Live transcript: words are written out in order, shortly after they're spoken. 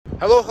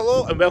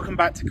Hello and welcome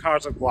back to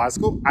Cars of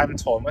Glasgow. I'm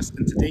Thomas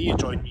and today you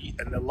join me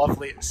in the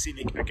lovely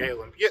scenic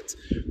Argyll and Bute.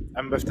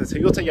 I'm with the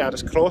Toyota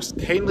Yaris Cross,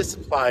 kindly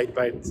supplied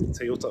by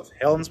Toyota of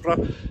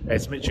Helensburgh.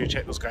 So make sure you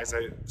check those guys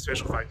out.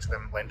 Special thanks to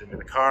them lending me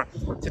the car.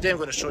 Today I'm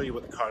going to show you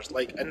what the car's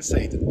like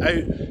inside and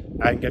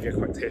out and give you a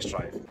quick test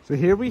drive. So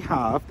here we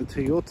have the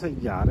Toyota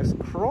Yaris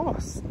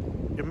Cross.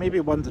 You're maybe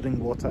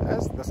wondering what it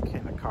is. This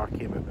kind of car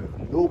came out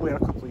of nowhere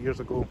a couple of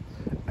years ago,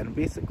 and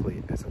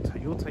basically it's a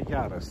Toyota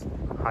Yaris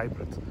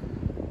Hybrid,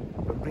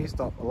 but raised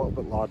up a little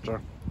bit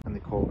larger, and they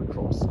call it a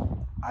Cross.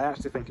 I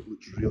actually think it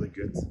looks really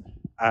good,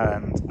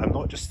 and I'm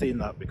not just saying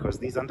that because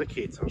these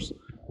indicators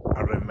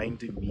are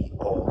reminding me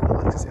of the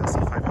latest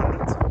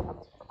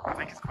LC500. I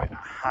think it's quite a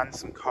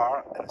handsome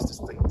car and it's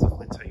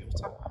distinctively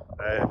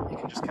Toyota. You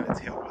can just kind of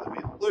tell by the way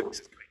it looks,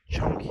 it's quite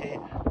chunky,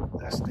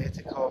 the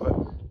aesthetic of it.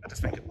 I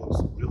just think it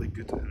looks really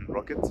good and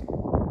rugged,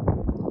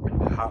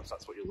 and perhaps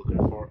that's what you're looking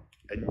for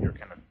in your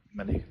kind of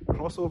mini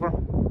crossover.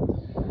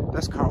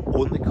 This car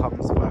only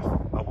comes with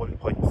a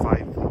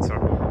 1.5 litre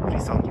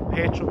 3-cylinder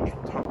petrol, which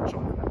we'll touch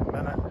on in a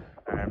minute,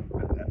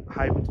 but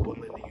hybrid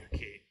only in the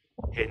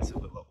UK, hence the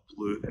little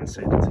blue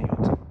inside the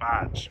Toyota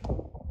badge.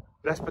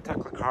 This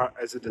particular car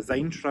is a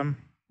design trim.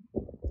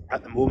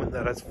 At the moment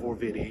there is 4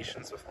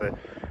 variations with the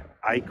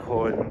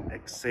Icon,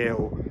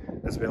 Excel,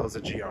 as well as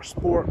the GR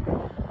Sport,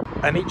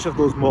 and each of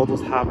those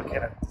models have a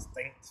kind of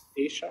distinct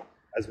fascia,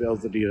 as well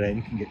as the rear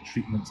end can get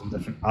treatments on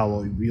different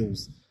alloy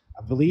wheels.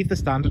 I believe the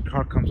standard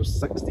car comes with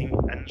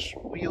 16-inch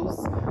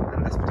wheels,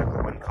 and this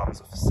particular one comes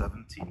with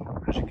 17,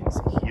 as you can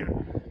see here.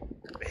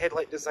 The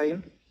headlight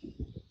design,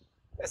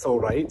 it's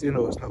alright, you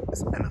know, it's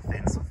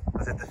inoffensive.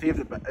 I said the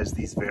favourite bit is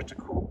these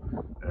vertical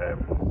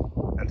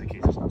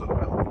indicators. I don't know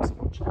why I love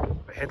them so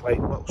much. The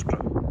headlight, little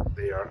strip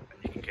there,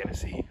 and you can kind of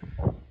see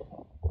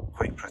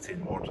quite pretty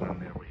and modern in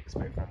there, what you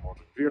expect from a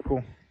modern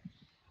vehicle.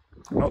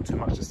 Not too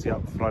much to see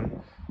up front.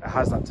 It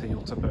has that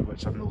Toyota bit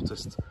which I've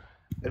noticed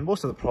in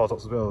most of the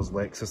products, as well as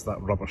Lexus, that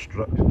rubber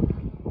strip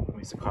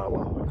makes the car a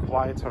little bit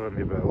quieter and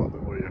maybe a little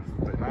bit more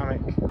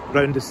aerodynamic.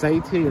 Round the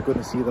side here you're going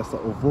to see this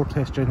little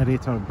vortex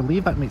generator. I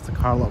believe that makes the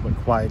car a little bit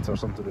quieter or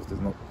something if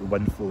there's not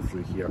wind flow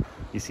through here.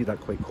 You see that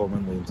quite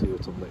commonly in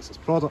Toyota and Lexus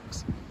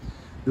products.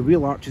 The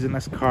wheel arches in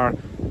this car,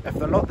 if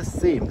they're not the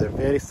same, they're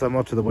very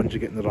similar to the ones you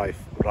get in the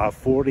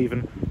RAV4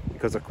 even,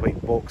 because they're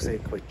quite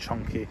boxy, quite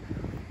chunky.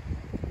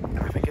 And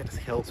I think it just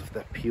helps with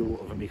the appeal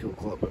of making it look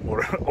a little bit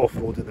more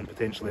off-roaded than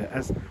potentially it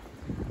is.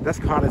 This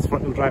car is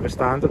front-wheel drive as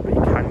standard, but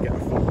you can get a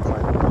front-wheel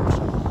drive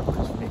option,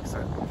 which makes it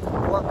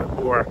a little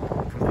bit more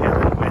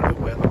compelling when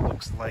the weather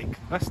looks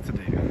like this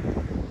today.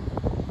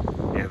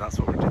 Yeah, that's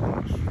what we're dealing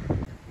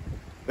with.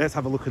 Let's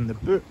have a look in the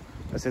boot.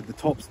 I said the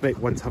top spec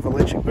ones have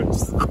electric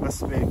boots, this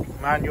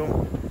spec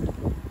manual,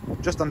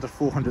 just under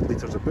 400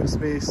 litres of boot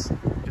space.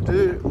 You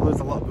do lose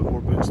a little bit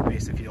more boot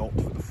space if you opt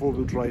for the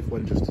 4-wheel drive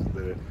one, just to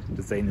the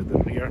design of the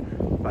rear,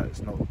 but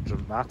it's not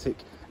dramatic.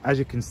 As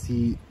you can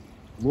see,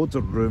 loads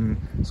of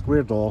room,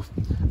 squared off,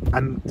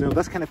 and you know,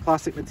 this kind of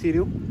plastic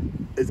material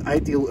is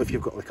ideal if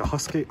you've got like a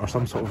husky or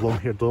some sort of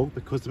long-haired dog,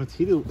 because the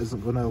material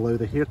isn't going to allow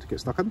the hair to get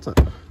stuck into it.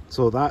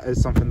 So that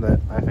is something that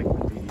I think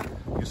would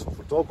be useful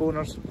for dog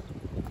owners.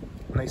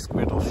 Nice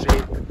squared off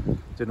shape,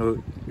 you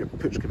know, your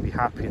pooch can be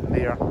happy in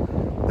there.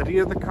 The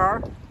rear of the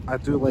car, I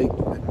do like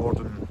the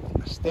modern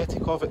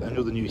aesthetic of it. I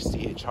know the new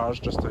CHR's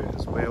just out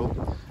as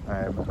well,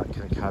 and that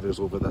kind of carries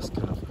over this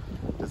kind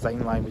of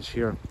design language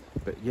here.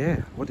 But yeah,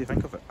 what do you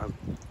think of it?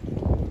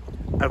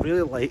 I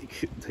really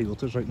like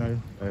Toyotas right now.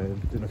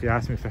 You know, if you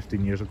asked me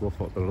 15 years ago, I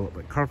thought they were a little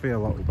bit curvy, a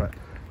little bit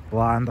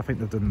bland. I think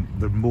they've done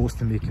their most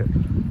to make it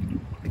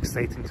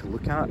exciting to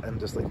look at and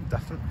just like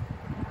different.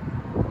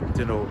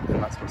 You know,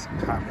 and that's what's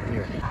happening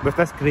here. With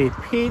this grey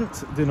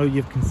paint, you know,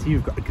 you can see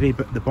you've got a grey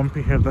bit at the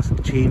bumper here. This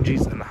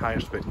changes in the higher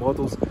spec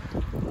models,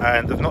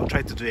 and they've not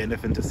tried to do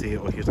anything to say,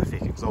 oh, here's a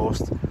fake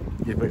exhaust.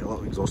 You've got a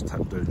little exhaust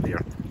tip down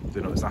there.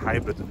 You know, it's a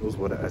hybrid, it knows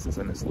what it is, it's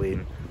in its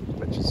lane,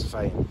 which is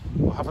fine.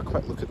 We'll have a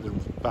quick look at the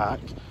back.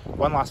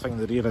 One last thing in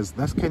the rear is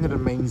this kind of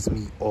reminds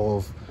me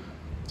of,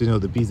 you know,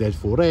 the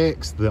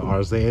BZ4X, the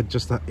RZ,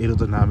 just that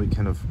aerodynamic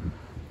kind of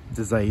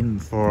design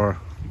for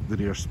the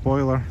rear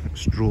spoiler,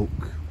 stroke,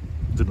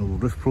 you know,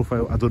 roof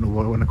profile. I don't know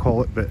what I want to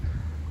call it, but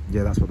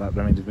yeah, that's what that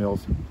reminded me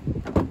of.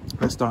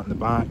 Let's start in the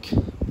back.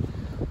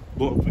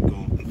 What have we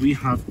got? We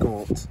have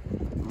got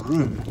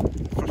room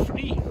for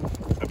 3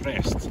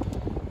 abreast.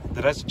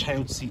 There is a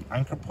child seat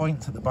anchor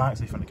point at the back,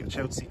 so if you want to get a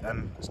child seat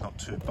in, it's not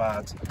too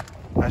bad.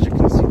 As you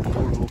can see, the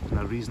doors open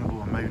a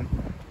reasonable amount.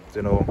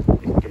 You know,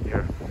 you can get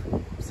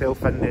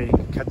yourself in there, you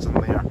can get kids in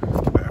there,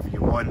 whatever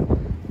you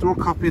want. Door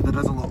copy, there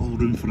is a little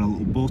room for a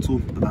little bottle,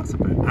 but that's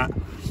about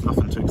it.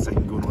 Nothing too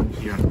exciting going on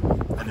here.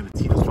 And the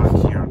materials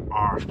back here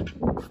are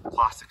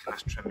plastic in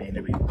this trim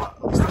anyway, but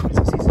at least that means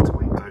it's easy to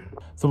wipe down.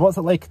 So what's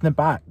it like in the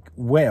back?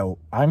 Well,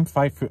 I'm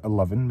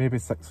 5'11", maybe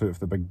 6 foot with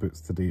the big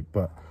boots today,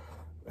 but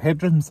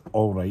headroom's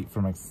alright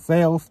for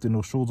myself. You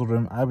know, shoulder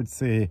room, I would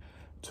say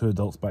 2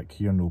 adults back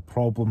here, no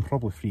problem.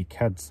 Probably 3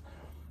 kids,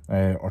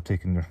 or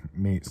taking their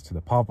mates to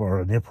the pub or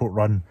an airport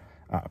run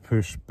at a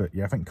push. But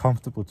yeah, I think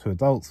comfortable 2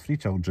 adults, 3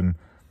 children,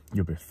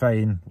 you'll be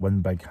fine.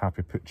 One big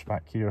happy pooch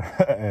back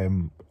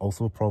here,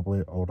 also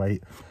probably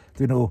alright.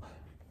 Do you know,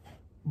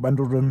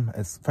 window room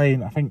is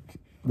fine. I think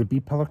the B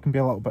pillar can be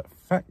a little bit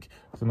thick,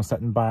 so I'm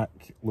sitting back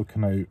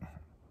looking out.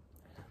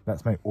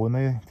 That's my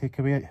only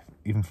takeaway,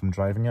 even from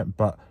driving it,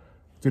 but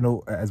do you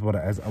know, it is what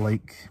it is. I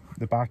like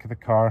the back of the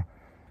car.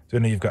 Do you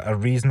know, you've got a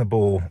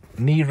reasonable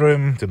knee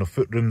room, do you know,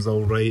 foot room's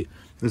alright.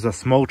 There's a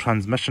small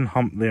transmission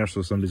hump there,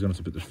 so somebody's going to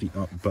have to put their feet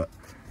up, but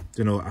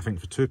do you know, I think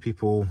for 2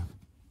 people,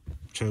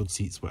 child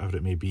seats, whatever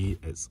it may be,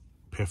 it's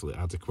perfectly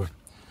adequate.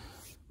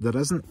 There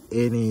isn't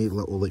any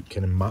little like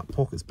kind of mat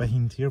pockets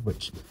behind here,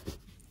 which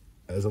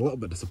is a little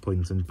bit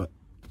disappointing, but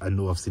I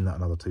know I've seen that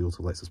in other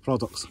Toyota Lexus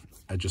products.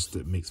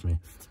 It makes me,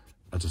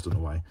 I just don't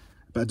know why.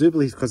 But I do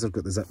believe because they've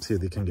got the zips here,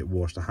 they can get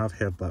washed. I have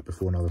heard that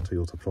before in other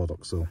Toyota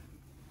products, so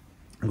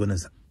I'm going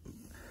to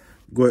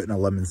go out on a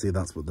limb and say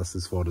that's what this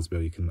is for as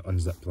well. You can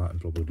unzip that and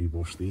probably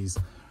rewash these.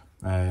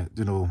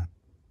 You know,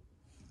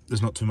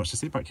 there's not too much to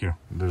say back here.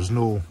 There's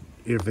no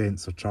air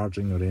vents or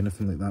charging or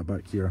anything like that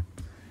back here.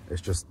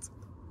 It's just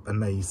a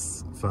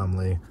nice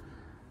family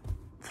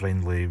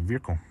friendly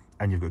vehicle,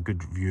 and you've got a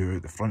good view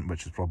out the front,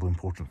 which is probably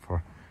important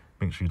for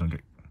making sure you don't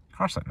get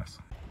car sickness.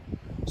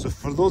 So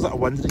for those that are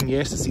wondering,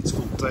 yes, the seats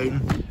fold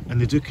down,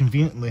 and they do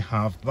conveniently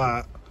have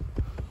that,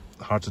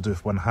 hard to do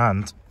with one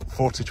hand,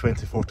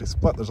 40-20-40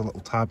 split. There's a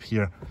little tab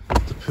here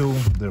to pull,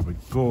 there we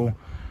go,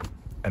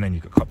 and then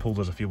you've got cup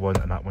holders if you want,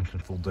 and that one can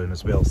fold down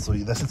as well. So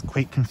this is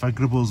quite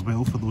configurable as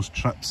well for those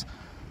trips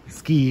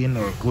skiing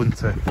or going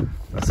to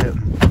a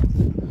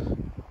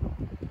certain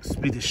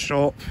Swedish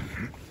shop.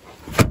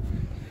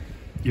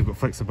 You've got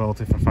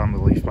flexibility for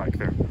family life back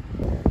there.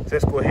 So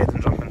let's go ahead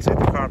and jump inside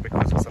the car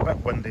because it's a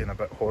bit windy and a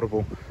bit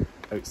horrible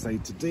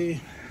outside today.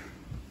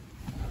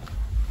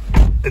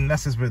 And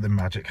this is where the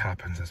magic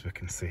happens, as we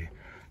can see.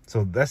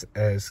 So this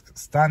is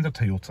standard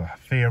Toyota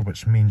fare,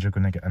 which means you're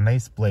going to get a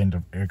nice blend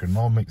of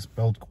ergonomics,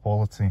 build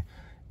quality,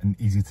 and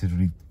easy to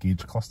read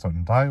gauge cluster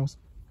and dials.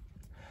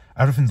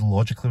 Everything's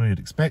logically where you'd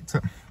expect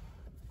it.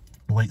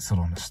 Lights are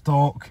on the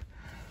stock.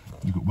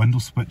 You've got window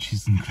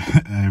switches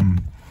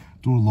and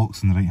door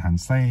locks on the right hand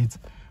side.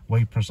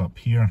 Wipers up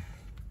here.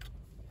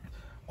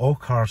 All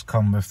cars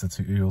come with the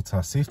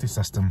Toyota safety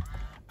system,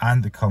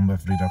 and they come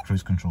with radar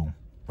cruise control,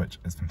 which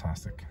is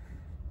fantastic.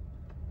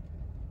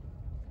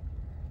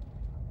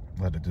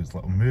 Let it do its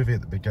little movie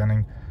at the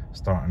beginning,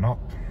 starting up.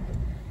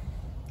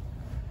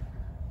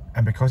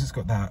 And because it's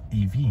got that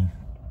EV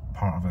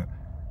part of it,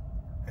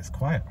 it's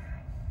quiet,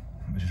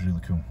 which is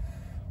really cool.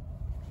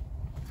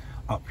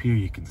 Up here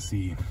you can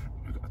see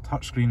we've got a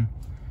touchscreen.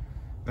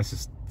 This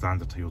is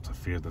standard Toyota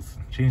fare. They've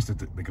changed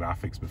the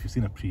graphics, but if you've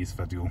seen a previous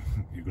video,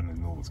 you're going to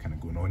know what's kind of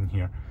going on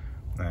here.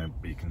 But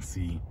you can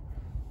see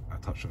a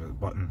touch of a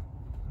button,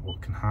 what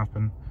can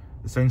happen.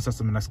 The sound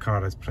system in this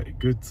car is pretty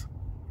good.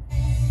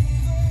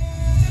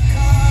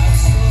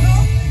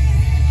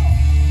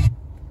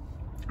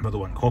 I don't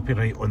want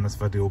copyright on this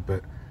video,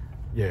 but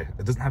yeah,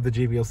 it doesn't have the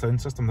JBL sound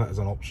system. That is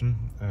an option,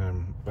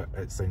 but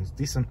it sounds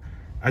decent.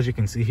 As you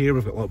can see here,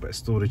 we've got a little bit of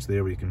storage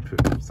there where you can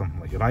put something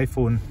like your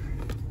iPhone.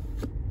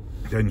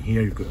 Down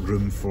here you've got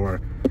room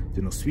for,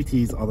 you know,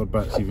 sweeties, other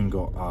bits. You've even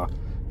got a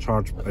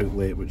charge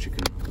outlet which you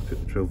can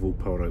put the 12 volt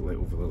power outlet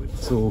over there like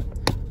so,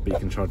 but you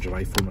can charge your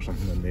iPhone or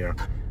something in there,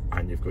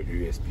 and you've got your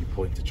USB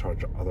point to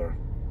charge your other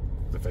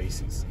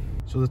devices.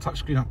 So the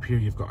touchscreen up here,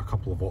 you've got a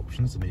couple of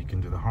options. I mean, you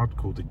can do the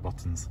hard-coded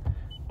buttons,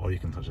 or you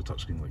can touch the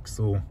touchscreen like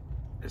so.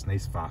 It's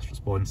nice, fast,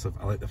 responsive.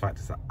 I like the fact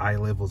it's at eye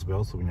level as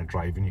well, so when you're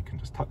driving you can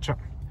just touch it.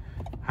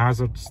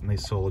 Hazards,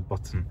 nice solid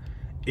button.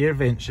 Air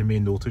vents, you may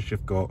notice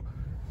you've got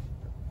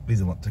these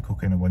elliptical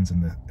kind of ones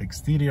in the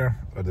exterior,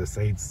 or the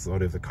sides,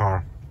 sorry, of the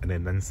car, and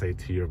then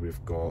inside here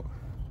we've got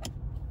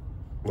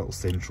little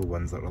central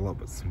ones that are a little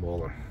bit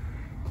smaller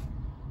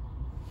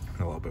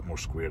and a little bit more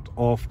squared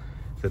off.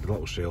 So the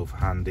little shelf,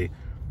 handy.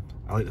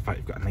 I like the fact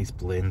you've got a nice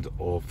blend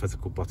of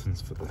physical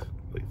buttons for the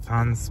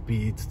fan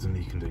speed, then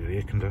you can do your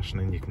air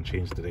conditioning, you can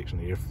change the direction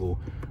of airflow.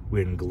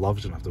 Wearing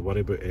gloves, you don't have to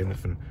worry about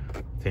anything.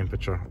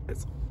 Temperature,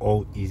 it's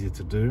all easy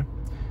to do.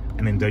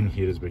 And then down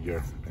here is where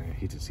your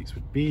heated seats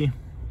would be.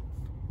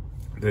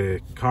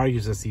 The car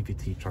uses a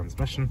CVT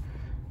transmission,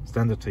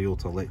 standard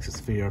Toyota Lexus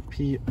fare,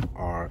 P,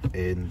 R,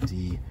 N,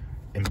 D,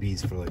 and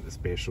B's for like the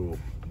special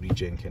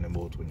regen kind of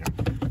mode when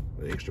you're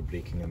the extra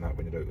braking and that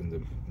when you're out on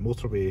the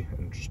motorway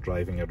and just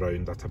driving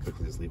around. I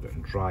typically just leave it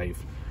in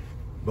drive.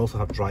 We also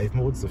have drive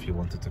modes if you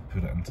wanted to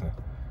put it into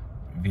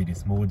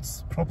various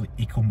modes, probably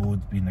eco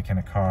mode being the kind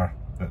of car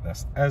that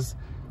this is.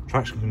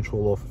 Traction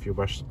control off if you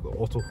wish, the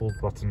auto hold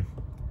button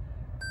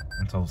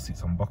until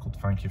seats unbuckled,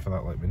 thank you for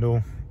that, let me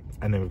know.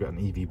 And then we've got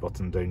an EV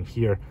button down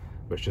here,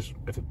 which just,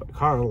 if the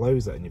car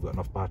allows it and you've got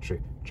enough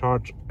battery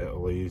charge, it'll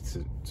allow you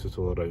to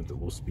tool around at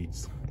low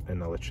speeds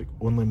in electric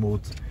only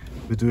mode.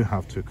 We do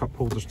have 2 cup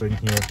holders down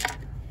here,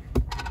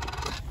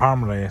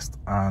 armrest,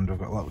 and we've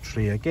got a little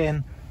tray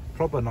again,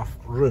 probably enough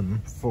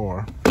room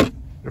for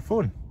your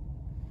phone,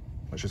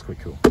 which is quite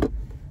cool.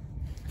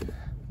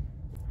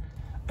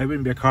 It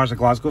wouldn't be a Cars of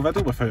Glasgow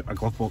video without a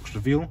glove box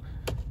reveal.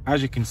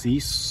 As you can see,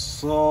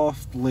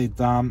 softly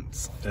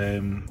damped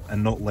and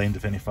not lined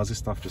with any fuzzy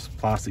stuff, just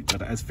plastic,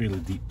 but it is fairly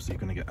deep, so you're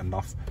going to get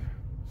enough,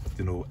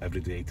 you know,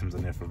 everyday items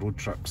in there for road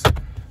trips,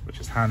 which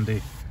is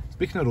handy.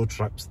 Speaking of road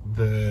trips,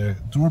 the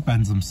door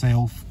bins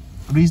themselves,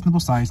 reasonable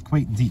size,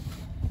 quite deep.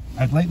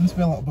 I'd like them to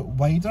be a little bit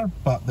wider,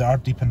 but they are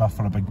deep enough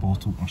for a big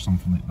bottle or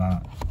something like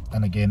that.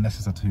 And again, this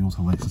is a Toyota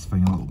Lexus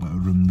thing, a little bit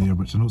of room there,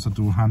 which I know it's a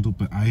door handle,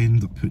 but I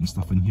end up putting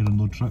stuff in here on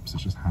road trips.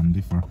 It's just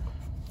handy for,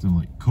 you know,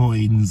 like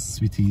coins,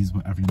 sweeties,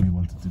 whatever you may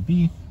want it to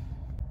be.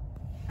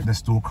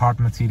 This door card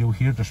material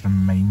here just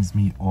reminds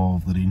me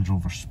of the Range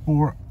Rover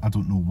Sport. I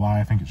don't know why,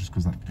 I think it's just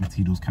because that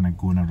material's kind of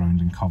going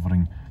around and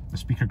covering the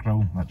speaker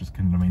grille. That just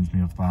kind of reminds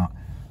me of that.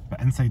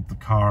 But inside the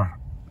car,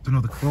 you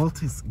know, the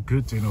quality's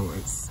good, you know,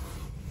 it's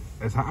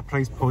at a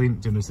price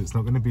point, you know, so it's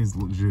not going to be as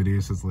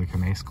luxurious as like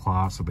an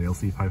S-Class or the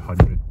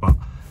LC500, but,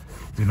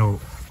 you know,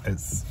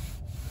 it's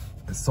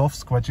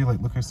soft squidgy, like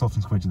look how soft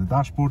and squidgy the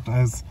dashboard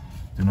is.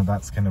 You know,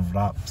 that's kind of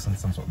wrapped in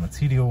some sort of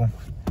material.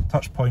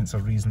 Touch points are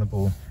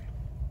reasonable.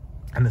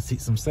 And the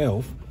seats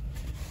themselves,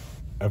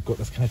 I've got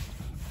this kind of,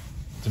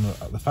 you know,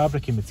 the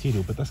fabricy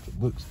material, but this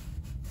looks,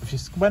 if you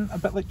squint, a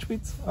bit like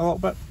tweeds, a little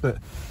bit, but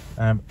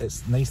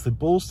it's nicely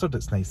bolstered,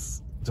 it's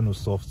nice, you know,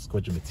 soft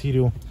squidgy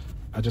material.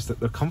 I just think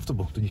they're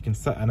comfortable, so you can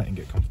sit in it and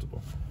get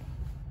comfortable.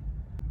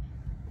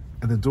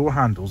 And the door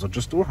handles are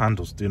just door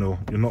handles, you know,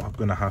 you're not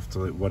going to have to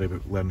like worry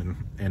about learning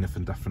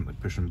anything different like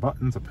pushing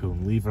buttons or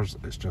pulling levers.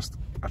 It's just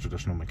a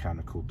traditional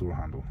mechanical door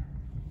handle.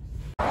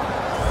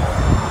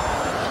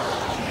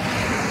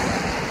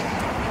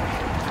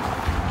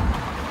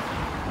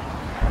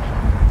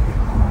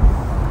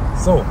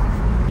 So,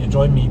 you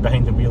join me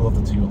behind the wheel of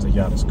the Toyota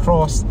Yaris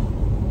Cross.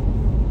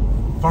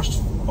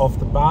 First off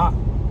the bat,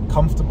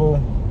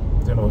 comfortable.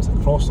 You know, it's a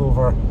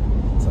crossover,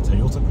 it's a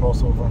Toyota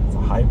crossover, it's a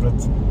hybrid,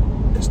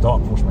 it's not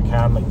a Porsche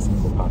Macan, so you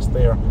can go past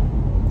there.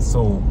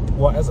 So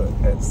what is it?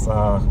 It's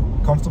a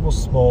comfortable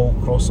small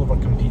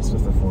crossover, competes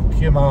with the Ford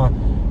Puma,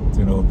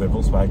 you know, the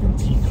Volkswagen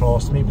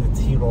T-Cross, maybe the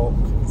T-Roc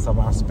in some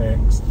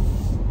aspects.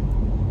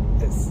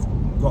 It's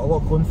got a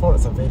lot going for it.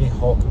 It's a very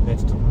hot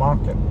competitive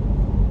market,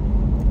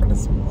 and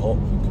it's a hot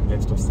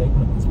competitive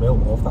segment as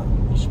well of that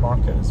niche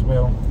market as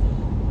well.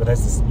 There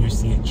is this new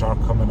CHR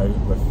coming out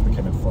with the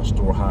kind of flush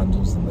door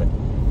handles and the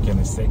kind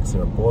of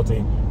sexier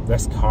body.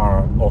 This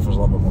car offers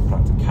a little bit more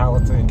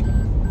practicality.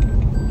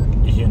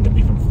 You're hearing the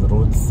beeping for the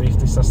road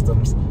safety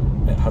systems.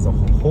 It has a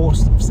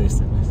host of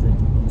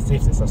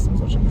safety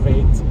systems which are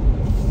great.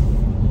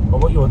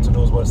 But what you want to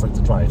know is what it's like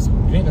to drive. So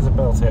great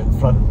visibility out the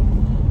front,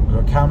 we've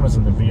got cameras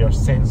in the rear,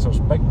 sensors,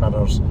 big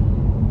mirrors.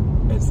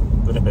 It's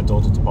going to be a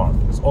doddle to park.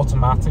 It's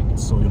automatic,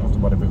 so you don't have to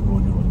worry about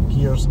rolling your own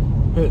gears.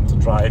 Put it into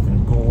drive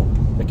and go.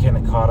 The kind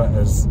of car it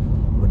is,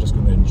 we're just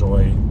going to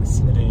enjoy the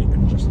scenery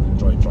and just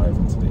enjoy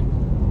driving today.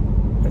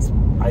 It's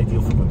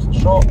ideal for going to the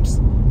shops,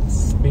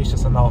 it's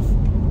spacious enough,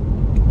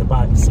 the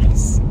back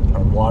seats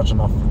are large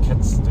enough for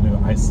kids to do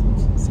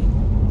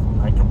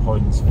anchor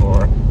points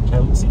for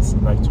child seats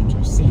and right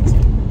to seats.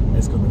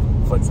 It's got the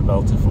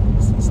flexibility for when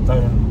the seats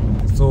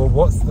down. So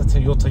what's the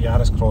Toyota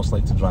Yaris Cross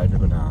like to drive, you're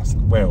going to ask?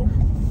 Well,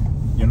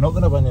 you're not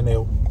going to win any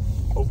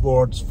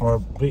awards for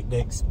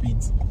breakneck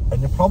speeds,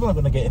 and you're probably not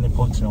going to get any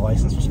points in your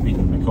licence for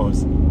speeding,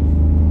 because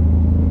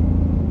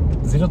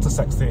 0 to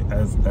 60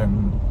 is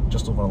in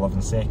just over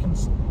 11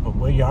 seconds. But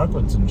what you are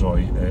going to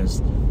enjoy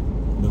is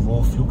the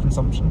low fuel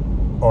consumption,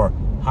 or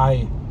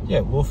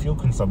low fuel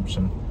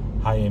consumption,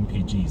 high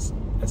MPGs.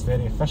 It's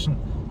very efficient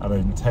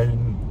around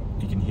town.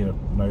 You can hear it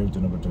now, we're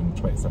doing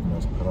 27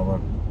 miles per hour.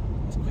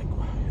 It's quite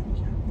quiet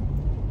here,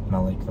 and I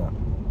like that.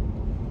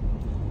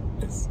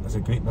 It's a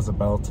great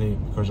visibility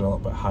because you're a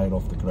little bit higher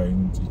off the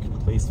ground. You can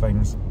place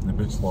things. The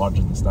boot's larger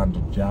than the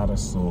standard Yaris,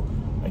 so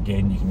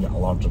again you can get a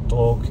larger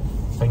dog.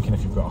 Thinking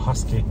if you've got a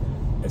husky,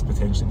 it's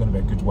potentially going to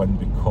be a good one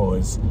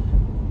because,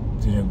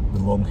 you know,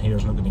 the long hair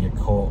is not going to get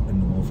caught in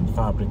the woven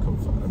fabric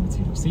of a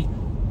material seat,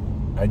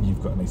 and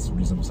you've got a nice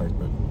reasonable size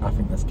boot. I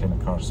think this kind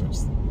of car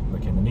suits the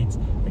kind of needs.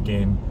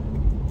 Again,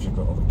 if you've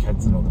got all the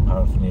kids and all the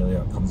paraphernalia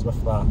that comes with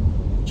that,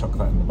 chuck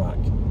that in the back.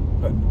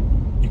 But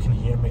you can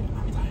hear me.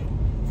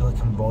 I feel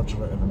like I'm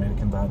Roger out of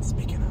American Dad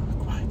speaking in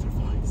a quieter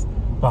voice,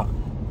 but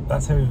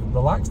that's how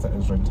relaxed it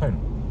is around town.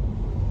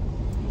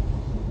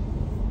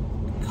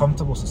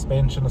 Comfortable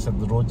suspension. I said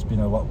the road's been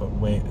a little bit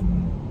wet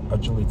and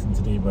undulating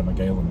today. We're in a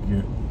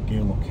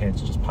Gairloch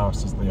hedge just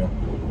past us there,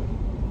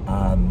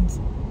 and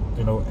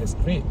you know, it's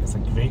great. It's a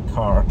great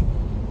car.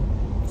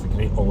 It's a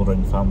great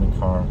all-round family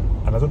car,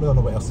 and I don't really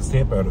know what else to say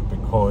about it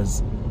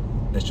because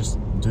it's just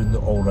doing the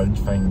all-round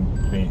thing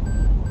great.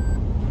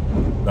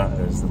 That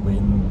is the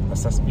lane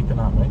assist beeping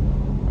at me.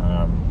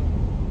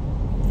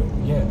 But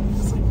yeah,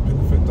 just like put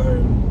the foot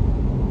down.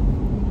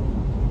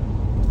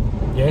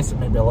 Yes, it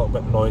may be a little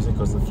bit noisy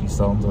because of the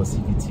 3-cylinder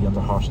CVT under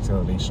harsh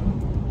acceleration.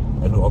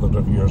 I know other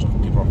reviewers,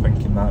 people are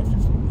thinking that if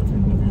you've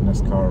been reviewing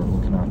this car or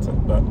looking at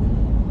it, but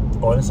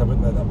honestly, I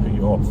wouldn't let that put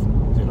you off.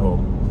 You know,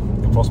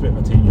 the prospect of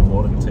a 10-year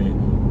warranty,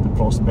 the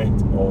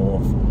prospect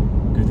of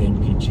good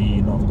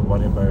MPG, not have to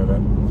worry about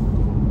it.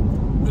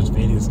 there's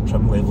various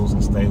trim levels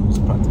and styles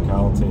and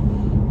practicality,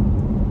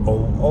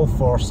 all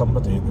for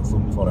somebody that's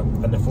looking for it.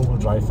 And the 4-wheel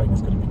drive thing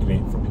is going to be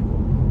great for people.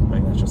 I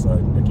think that's just a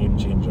game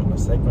changer in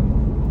this segment.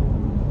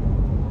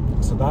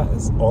 So that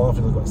is all I've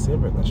really got to say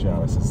about this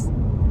Yaris.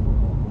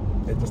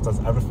 It just does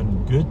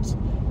everything good,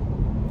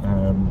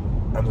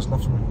 and there's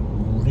nothing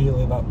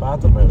really that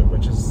bad about it,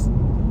 which is,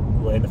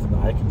 well, anything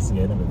that I can see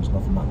anyway. There's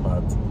nothing that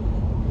bad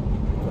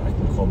that I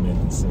can comment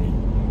and say,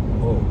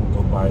 oh,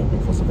 don't buy it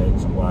because of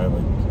X and Y.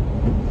 Like,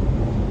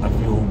 I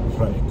feel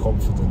pretty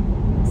confident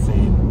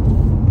saying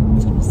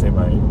it's going to be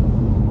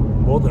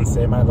more than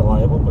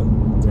semi-reliable, but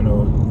you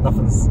know,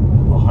 nothing's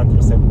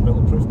 100%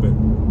 bulletproof, but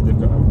they've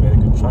got a very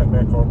good track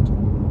record.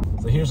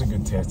 So here's a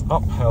good test.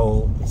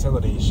 Uphill,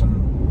 acceleration,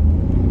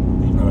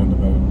 leaving around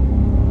about.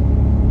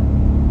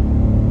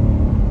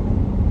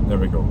 There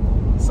we go.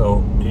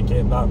 So you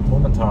get that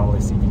momentarily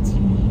CVT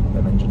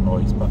and engine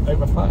noise, but out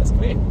with that it's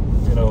great.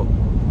 You know,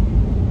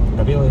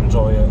 I really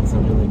enjoy it. It's a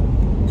really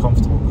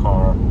comfortable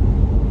car,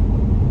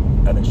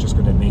 and it's just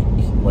going to make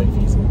life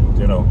easy.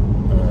 You know,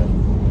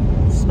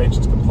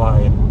 suspension's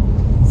compliant,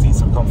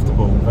 seats are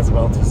comfortable,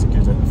 visibility's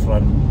good at the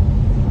front.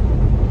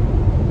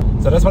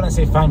 So I just want to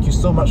say thank you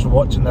so much for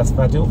watching this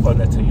video on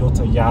the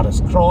Toyota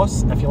Yaris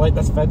Cross. If you like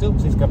this video,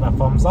 please give me a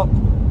thumbs up,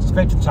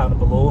 subscribe to the channel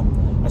below.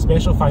 A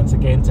special thanks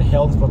again to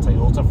Helensburgh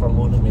Toyota for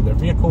loaning me their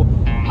vehicle.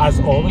 As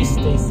always,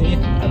 stay safe,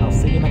 and I'll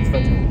see you next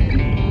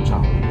video.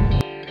 Ciao.